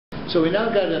So we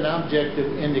now got an objective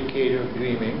indicator of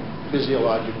dreaming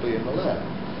physiologically in the lab.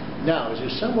 Now, is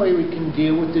there some way we can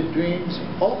deal with the dreams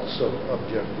also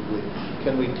objectively?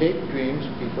 Can we take dreams,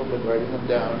 people have been writing them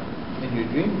down in your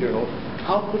dream journal,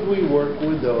 how could we work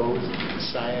with those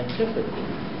scientifically?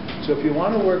 So if you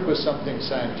want to work with something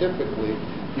scientifically,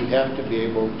 you have to be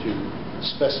able to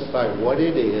specify what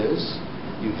it is,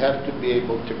 you have to be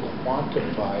able to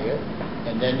quantify it,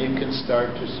 and then you can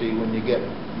start to see when you get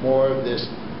more of this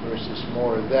versus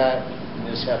more of that, and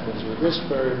this happens with this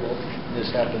variable, and this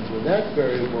happens with that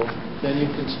variable, then you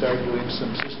can start doing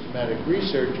some systematic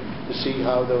research to see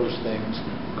how those things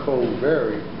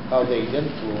co-vary, how they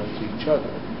influence each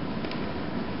other.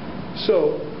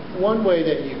 So one way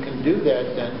that you can do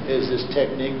that then is this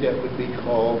technique that would be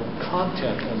called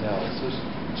content analysis.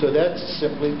 So that's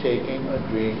simply taking a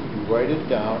dream, you write it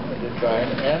down, and to try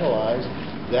and analyze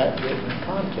that written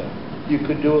content. You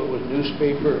could do it with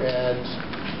newspaper ads,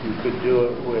 you could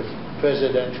do it with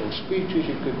presidential speeches,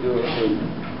 you could do it with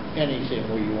anything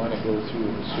where you want to go through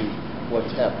and see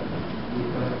what's happening. We've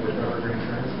done it with evergreen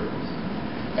transcripts.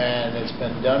 And it's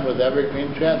been done with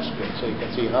evergreen transcripts, so you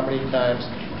can see how many times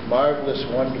marvelous,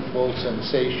 wonderful,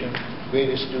 sensation,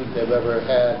 greatest student I've ever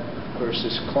had,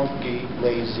 versus clunky,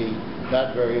 lazy,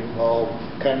 not very involved,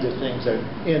 kinds of things are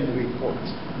in the reports.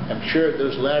 I'm sure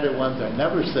those latter ones are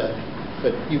never said,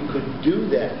 but you could do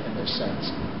that in a sense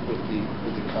with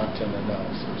the content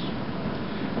analysis.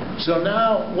 So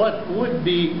now, what would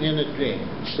be in a dream?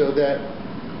 So that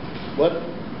what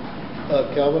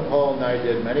Calvin Hall and I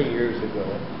did many years ago,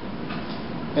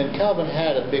 and Calvin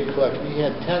had a big collection. He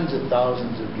had tens of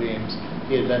thousands of dreams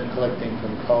he had been collecting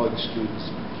from college students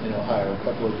in Ohio, a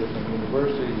couple of different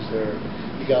universities there.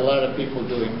 He got a lot of people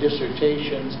doing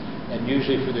dissertations, and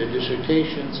usually for their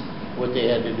dissertations, what they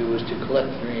had to do was to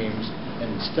collect dreams and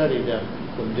study them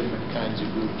from different kinds of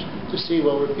groups to see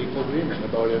what were people dreaming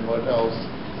about and what else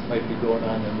might be going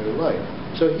on in their life.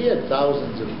 So he had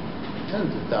tens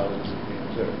of thousands of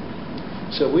dreams there.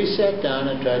 So we sat down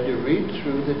and tried to read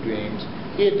through the dreams.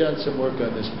 He had done some work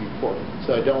on this before,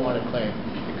 so I don't want to claim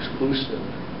exclusive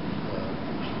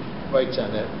rights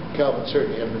on that. Calvin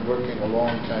certainly had been working a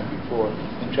long time before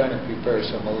and trying to prepare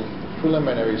some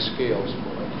preliminary scales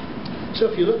for it. So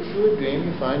if you look through a dream,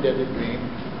 you find that in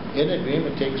a dream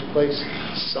it takes place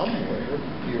somewhere.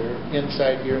 You're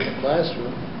inside here in the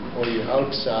classroom, or you're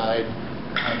outside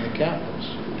on the campus.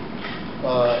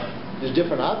 There's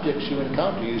different objects you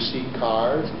encounter. You see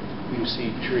cars, you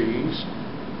see trees,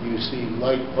 you see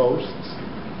light posts,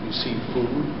 you see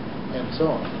food, and so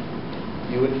on.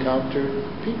 You encounter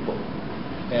people.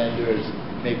 And there's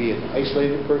maybe an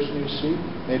isolated person you see,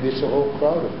 maybe it's a whole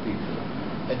crowd of people.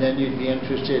 And then you'd be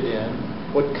interested in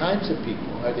what kinds of people.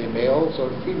 Are they males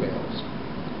or females?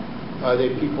 Are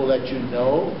they people that you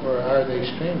know, or are they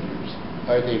strangers?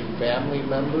 Are they family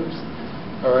members?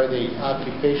 Or are they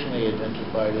occupationally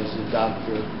identified as a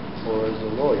doctor or as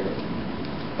a lawyer?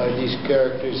 Are these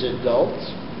characters adults,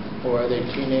 or are they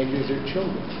teenagers or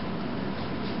children?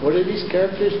 What are these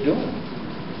characters doing?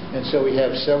 And so we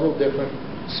have several different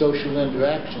social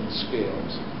interaction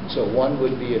scales. So one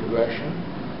would be aggression.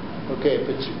 Okay, if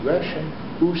it's aggression,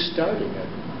 who's starting it?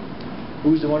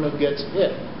 Who's the one who gets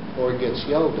hit or gets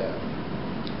yelled at?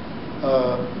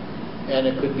 And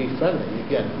it could be friendly.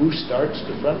 Again, who starts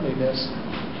the friendliness?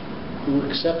 Who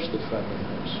accepts the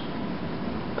friendliness?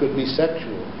 Could be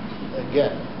sexual.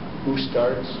 Again, who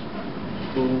starts?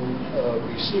 Who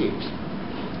receives?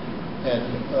 And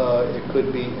it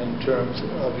could be in terms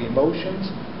of emotions.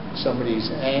 Somebody's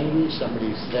angry,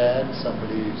 somebody's sad,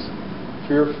 somebody's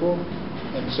fearful.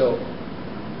 And so,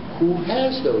 who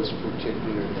has those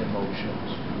particular emotions?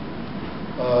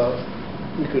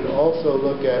 We could also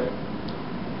look at,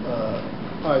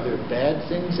 are there bad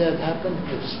things that happen?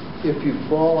 If you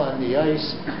fall on the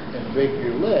ice and break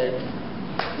your leg,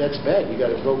 that's bad. You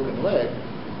got a broken leg.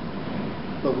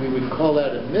 But we would call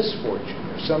that a misfortune.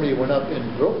 If somebody went up and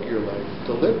broke your leg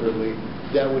deliberately,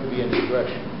 that would be an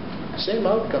aggression. Same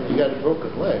outcome, you got a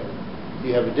broken leg.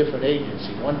 You have a different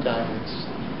agency. One time it's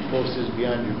most is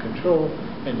beyond your control,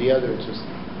 and the other it's just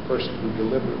the person who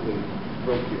deliberately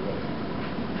broke your leg.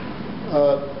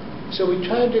 So we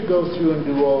tried to go through and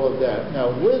do all of that.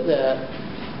 Now with that,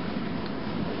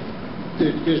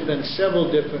 there's been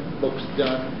several different books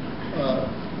done.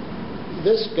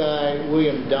 This guy,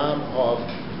 William Domhoff,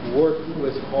 worked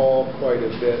with Hall quite a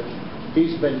bit.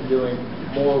 He's been doing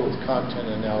more with content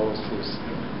analysis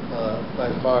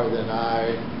by far than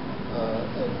I,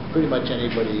 and pretty much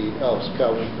anybody else.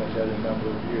 Calvin's been at a number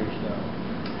of years now.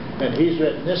 And he's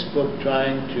written this book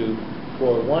trying to,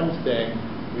 for one thing,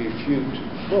 refute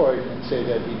Freud and say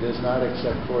that he does not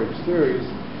accept Freud's theories,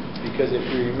 Because if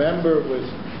you remember with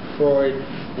Freud,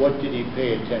 what did he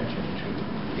pay attention to?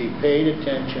 He paid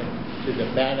attention to the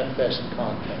manifest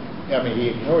content. I mean, he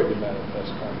ignored the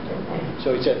manifest content.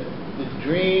 So he said, the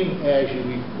dream as you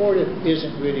report it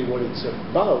isn't really what it's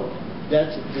about.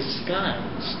 That's a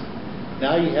disguise.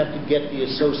 Now you have to get the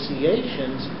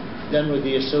associations. Then with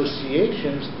the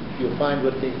associations, you'll find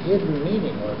what the hidden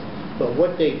meaning was. But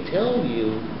what they tell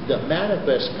you, the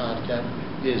manifest content,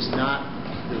 is not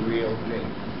the real dream.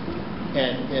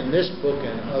 And in this book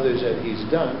and others that he's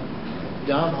done,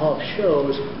 Domhoff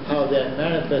shows how that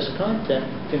manifest content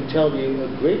can tell you a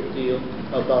great deal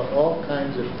about all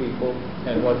kinds of people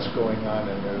and what's going on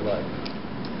in their life.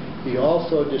 He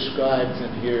also describes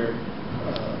in here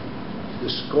the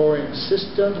scoring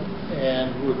system,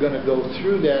 and we're going to go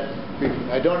through that.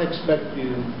 I don't expect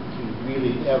you to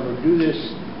really ever do this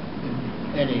in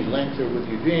any length or with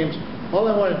your dreams. All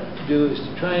I want to do is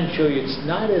to try and show you it's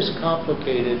not as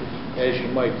complicated as you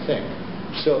might think.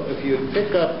 So if you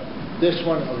pick up this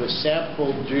one of a sample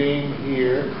dream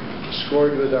here,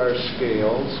 scored with our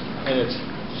scales, and it's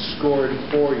scored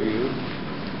for you,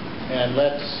 and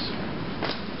let's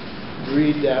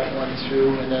read that one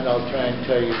through, and then I'll try and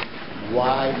tell you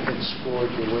why it's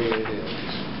scored the way it is.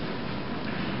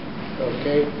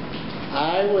 Okay?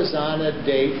 I was on a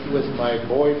date with my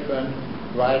boyfriend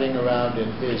riding around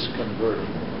in his convertible.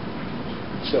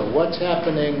 So what's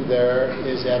happening there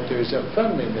is that there's a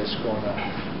friendliness going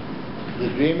on. The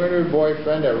dreamer and her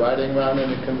boyfriend are riding around in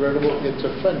a convertible. It's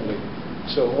a friendly.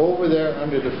 So over there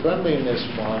under the friendliness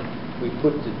one, we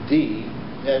put the D.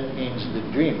 That means the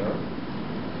dreamer.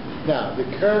 Now, the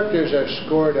characters are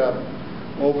scored up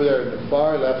over there in the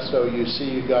far left, so you see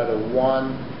you got a 1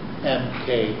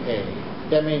 MKA.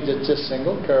 That means it's a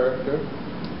single character.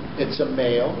 It's a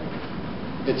male.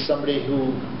 It's somebody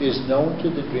who is known to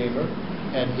the dreamer,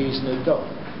 and he's an adult.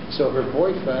 So her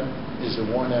boyfriend is a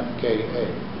 1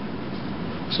 MKA.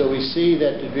 So we see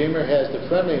that the dreamer has the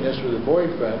friendliness with the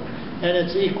boyfriend, and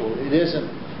it's equal. It isn't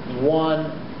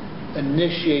one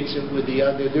initiates it with the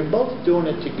other. They're both doing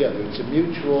it together. It's a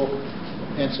mutual,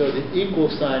 and so the equal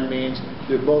sign means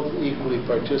they're both equally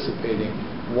participating.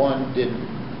 One didn't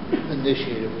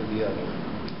initiate it with the other.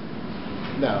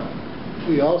 Now,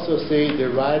 we also see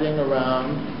they're riding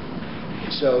around.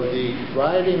 So the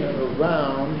riding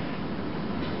around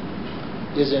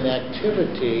is an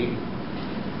activity,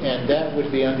 and that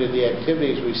would be under the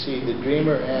activities. We see the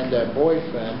dreamer and that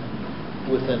boyfriend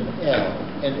with an L.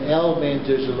 And L means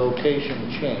there's a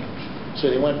location change. So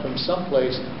they went from some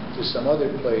place to some other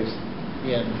place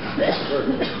in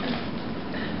Berkeley.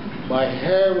 My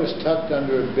hair was tucked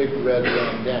under a big red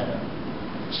bandana.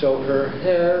 So her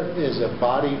hair is a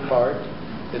body part.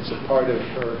 It's a part of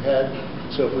her head.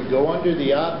 So if we go under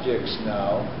the objects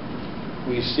now,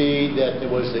 we see that there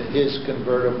was his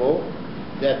convertible.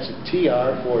 That's a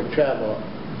TR for a travel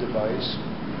device.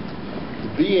 The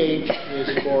BH is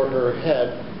for her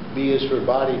head. B is for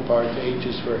body part. H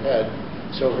is for head.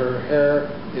 So her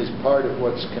hair is part of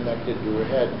what's connected to her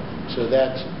head. So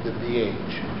that's the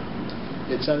BH.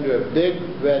 It's under a big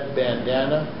red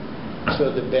bandana.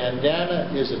 So the bandana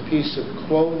is a piece of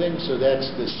clothing. So that's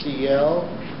the CL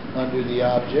under the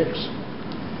objects.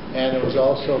 And it was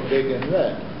also big and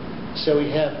red. So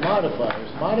we have modifiers.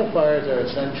 Modifiers are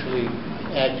essentially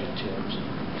adjectives.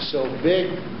 So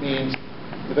big means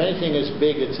if anything is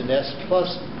big, it's an S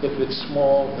plus. If it's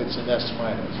small, it's an S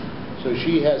minus. So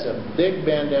she has a big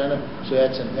bandana, so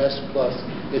that's an S plus.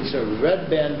 It's a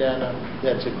red bandana,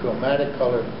 that's a chromatic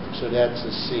color, so that's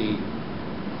a C.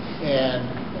 And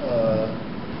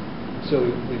so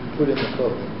we put in the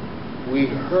clothing. We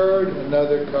heard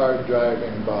another car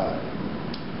driving by.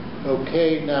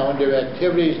 Okay, now under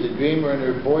activities, the dreamer and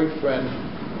her boyfriend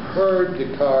heard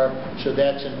the car, so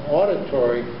that's an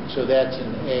auditory, so that's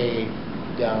an A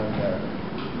down there.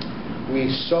 We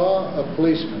saw a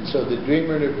policeman, so the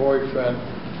dreamer and her boyfriend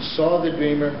saw the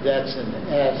dreamer, that's an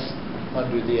S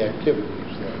under the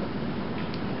activities there.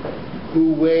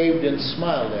 Who waved and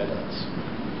smiled at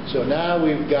us. So now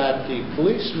we've got the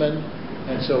policeman,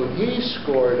 and so he's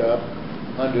scored up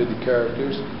under the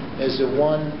characters as a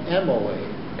 1 MOA.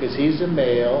 Because he's a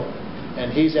male,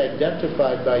 and he's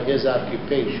identified by his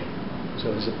occupation.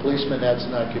 So as a policeman, that's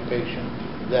an occupation.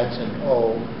 That's an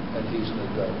O, and he's an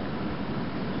adult.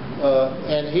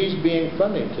 And he's being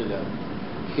friendly to them.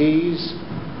 He's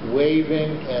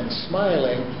waving and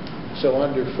smiling. So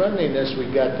under friendliness, we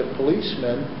got the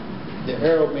policeman. The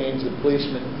arrow means the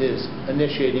policeman is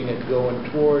initiating it, going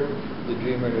toward the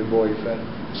dreamer and her boyfriend.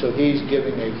 So he's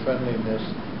giving a friendliness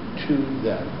to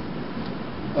them.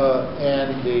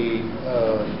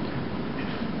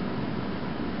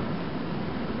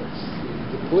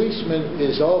 The policeman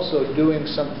is also doing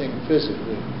something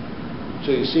physically.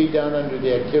 So you see down under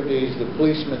the activities, the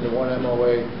policeman, the one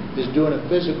MOA, is doing a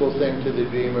physical thing to the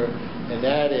dreamer, and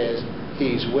that is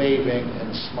he's waving and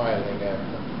smiling at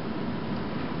them.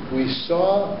 We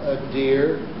saw a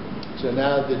deer, so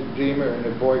now the dreamer and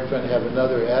her boyfriend have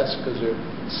another S because they're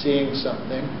seeing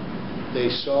something. They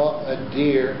saw a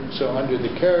deer, so under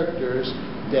the characters,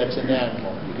 that's an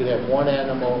animal. You could have one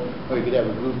animal, or you could have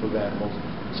a group of animals.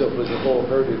 So if it was a whole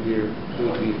herd of deer, it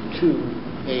would be 2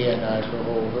 ANI for a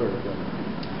whole herd of them.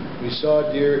 We saw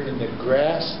a deer in the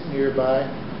grass nearby.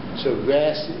 So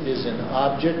grass is an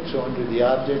object, so under the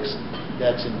objects,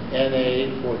 that's an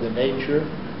NA for the nature.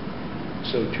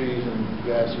 So trees and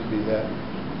grass would be that.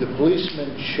 The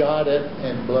policeman shot it,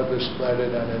 and blood was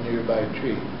splattered on a nearby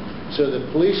tree. So the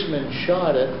policeman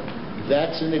shot it,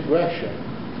 that's an aggression.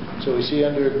 So we see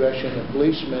under aggression, the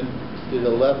policeman did a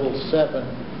level 7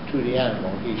 to the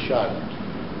animal. He shot it.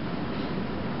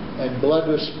 And blood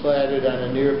was splattered on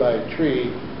a nearby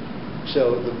tree.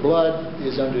 So the blood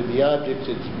is under the objects.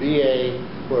 It's VA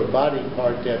for a body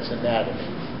part, that's anatomy.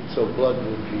 So blood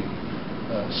would be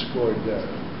scored there.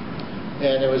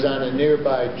 And it was on a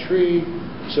nearby tree.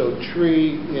 So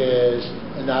tree is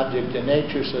an object in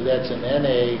nature, so that's an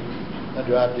NA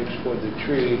under objects for the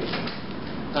tree.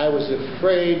 I was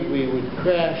afraid we would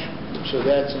crash, so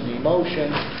that's an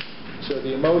emotion. So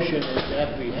the emotion is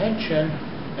apprehension,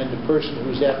 and the person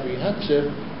who's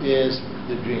apprehensive is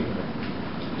the dreamer.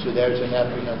 So there's an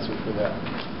apprehensive for that.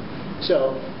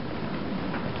 So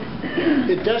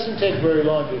it doesn't take very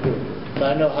long to do it. If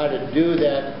I know how to do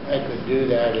that, I could do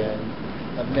that in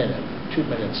a minute, 2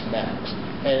 minutes max.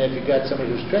 And if you got somebody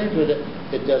who's trained with it,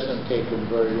 it doesn't take them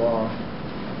very long.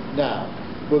 Now,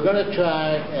 we're going to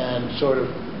try and sort of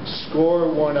score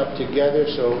one up together,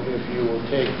 so if you will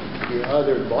take your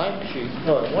other blank sheet.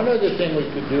 Oh, one other thing we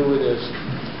could do with this,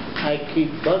 I keep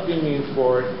bugging you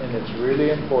for it, and it's really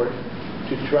important,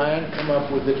 to try and come up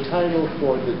with a title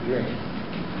for the dream.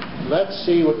 Let's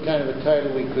see what kind of a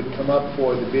title we could come up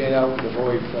for the being out with the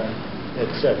boyfriend,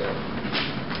 etc.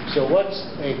 So what's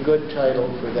a good title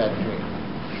for that dream?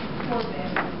 Poor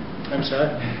Bambi. I'm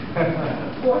sorry?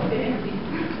 Poor Bambi.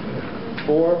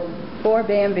 Poor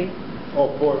Bambi.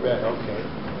 Oh, poor Bambi, okay.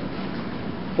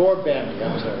 Poor Bambi,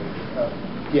 I'm sorry.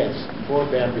 Yes, poor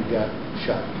Bambi got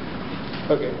shot.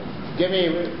 Okay, give me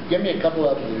a couple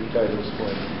other titles for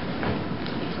it.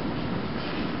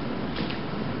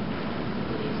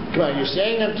 Come on, you're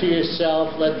saying them to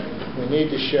yourself. We need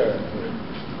to share them.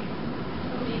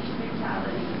 Police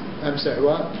brutality. I'm sorry,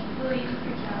 what? Police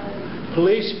brutality.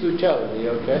 Police brutality,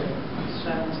 okay.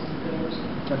 Silence of the doors.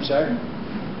 I'm sorry?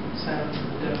 Silence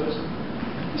of the doors.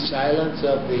 Silence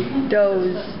of the...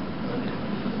 Doze.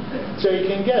 So you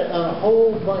can get a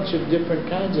whole bunch of different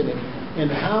kinds of it.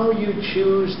 And how you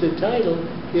choose the title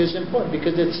is important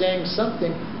because it's saying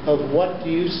something of what do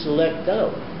you select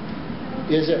out.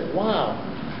 Is it, wow,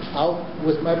 out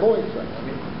with my boyfriend?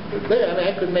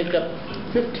 I could make up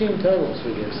 15 titles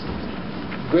for this.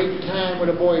 Great time with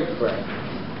a boyfriend.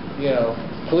 You know,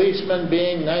 policeman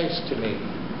being nice to me.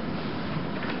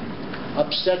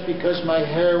 Upset because my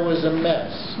hair was a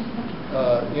mess.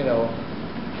 You know,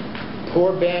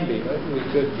 poor Bambi. We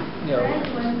could, you know.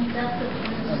 Death of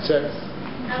Innocence. I'm sorry?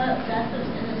 How about Death of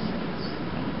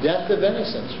Innocence? Death of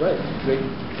Innocence, right. Great.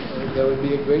 That would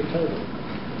be a great title.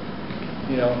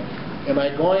 You know, am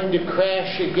I going to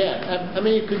crash again? I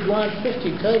mean, you could go on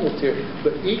 50 titles here,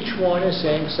 but each one is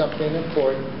saying something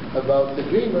important about the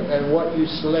dreamer and what you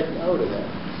select out of that.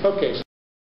 Okay.